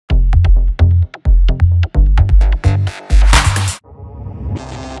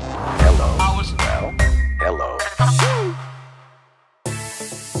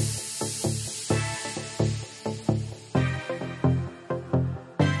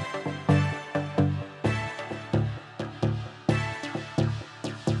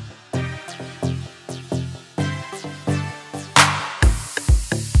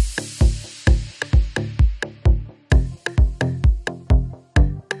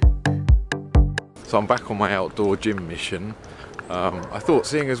So I'm back on my outdoor gym mission. I thought,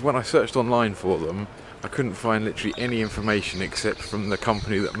 seeing as when I searched online for them, I couldn't find literally any information except from the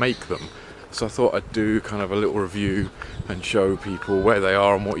company that make them. So I thought I'd do kind of a little review and show people where they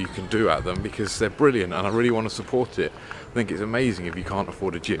are and what you can do at them, because they're brilliant and I really want to support it. I think it's amazing if you can't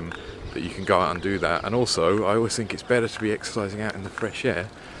afford a gym that you can go out and do that. And also, I always think it's better to be exercising out in the fresh air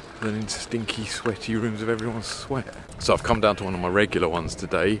than in stinky, sweaty rooms of everyone's sweat. So I've come down to one of my regular ones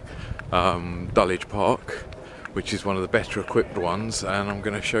today, Dulwich Park, which is one of the better equipped ones, and I'm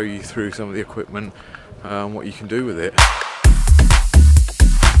going to show you through some of the equipment and what you can do with it.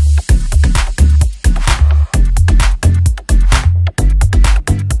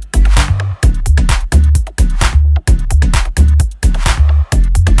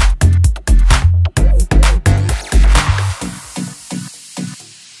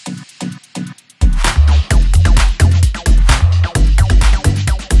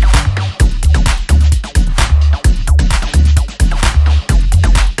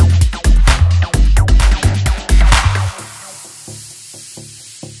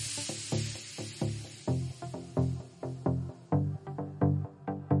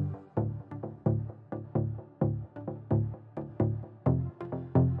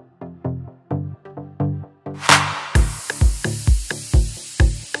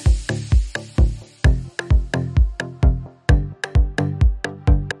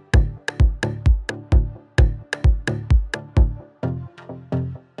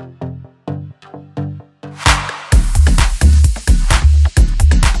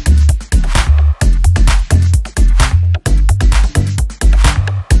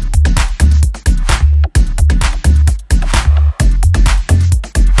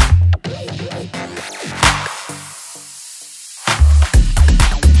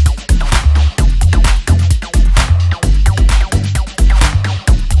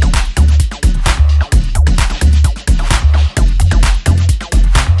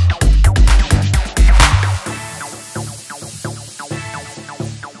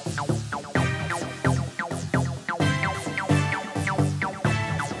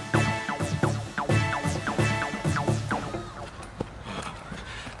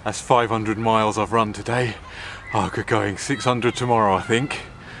 That's 500 miles I've run today. Oh, good going. 600 tomorrow, I think.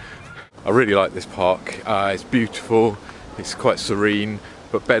 I really like this park. It's beautiful, it's quite serene,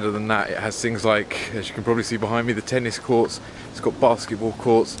 but better than that, it has things like, as you can probably see behind me, the tennis courts, it's got basketball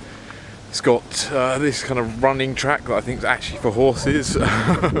courts, it's got this kind of running track that I think is actually for horses.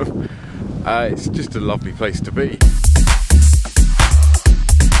 It's just a lovely place to be.